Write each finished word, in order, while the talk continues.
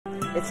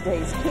It's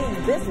today's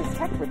key Business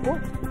Tech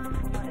Report.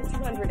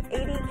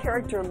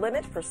 280-character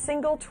limit for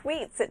single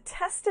tweets. It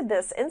tested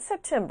this in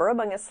September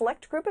among a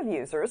select group of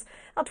users.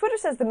 Now, Twitter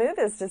says the move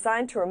is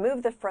designed to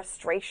remove the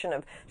frustration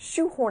of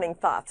shoehorning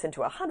thoughts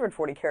into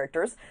 140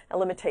 characters, a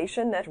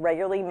limitation that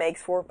regularly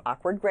makes for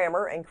awkward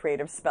grammar and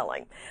creative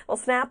spelling. Well,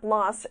 Snap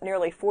lost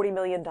nearly $40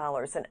 million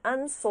in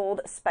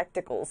unsold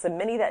spectacles, and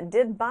many that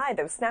did buy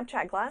those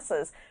Snapchat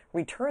glasses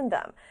returned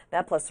them.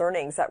 That plus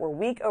earnings that were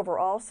weak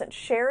overall sent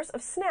shares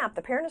of Snap,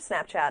 the parent of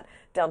Snapchat,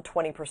 down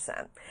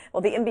 20%.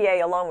 Well, the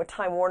NBA, along with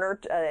Time Warner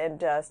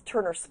and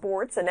Turner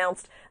Sports,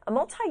 announced a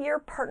multi-year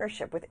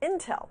partnership with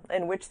Intel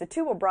in which the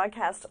two will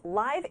broadcast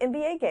live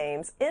NBA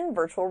games in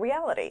virtual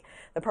reality.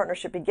 The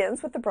partnership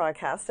begins with the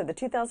broadcast of the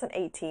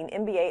 2018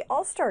 NBA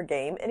All-Star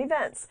Game and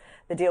events.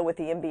 The deal with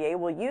the NBA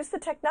will use the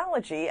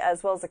technology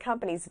as well as the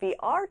company's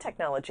VR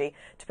technology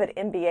to put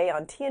NBA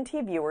on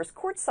TNT viewers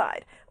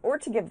courtside or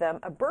to give them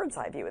a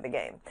bird's-eye view of the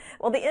game.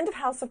 Well, the end of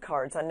House of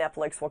Cards on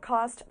Netflix will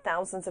cost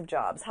thousands of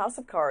jobs. House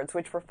of Cards,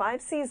 which for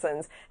 5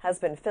 seasons has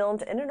been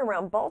filmed in and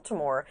around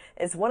Baltimore,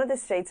 is one of the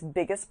state's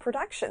biggest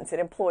productions. It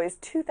employs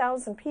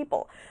 2,000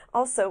 people.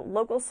 Also,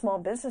 local small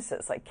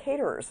businesses like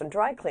caterers and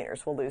dry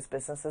cleaners will lose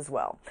business as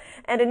well.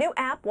 And a new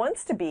app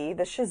wants to be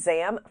the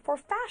Shazam for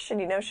fashion.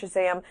 You know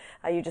Shazam,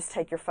 you just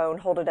take your phone,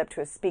 hold it up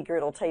to a speaker,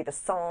 it'll tell you the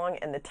song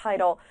and the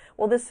title.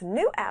 Well, this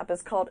new app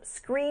is called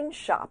Screen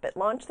Shop. It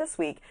launched this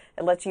week.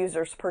 It lets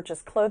users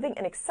purchase clothing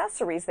and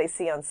accessories they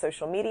see on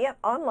social media,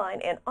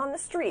 online, and on the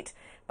street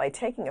by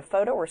taking a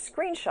photo or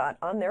screenshot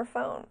on their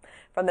phone.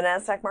 From the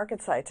NASDAQ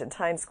market site in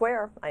Times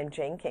Square, I'm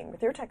Jane King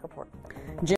with your Tech Report.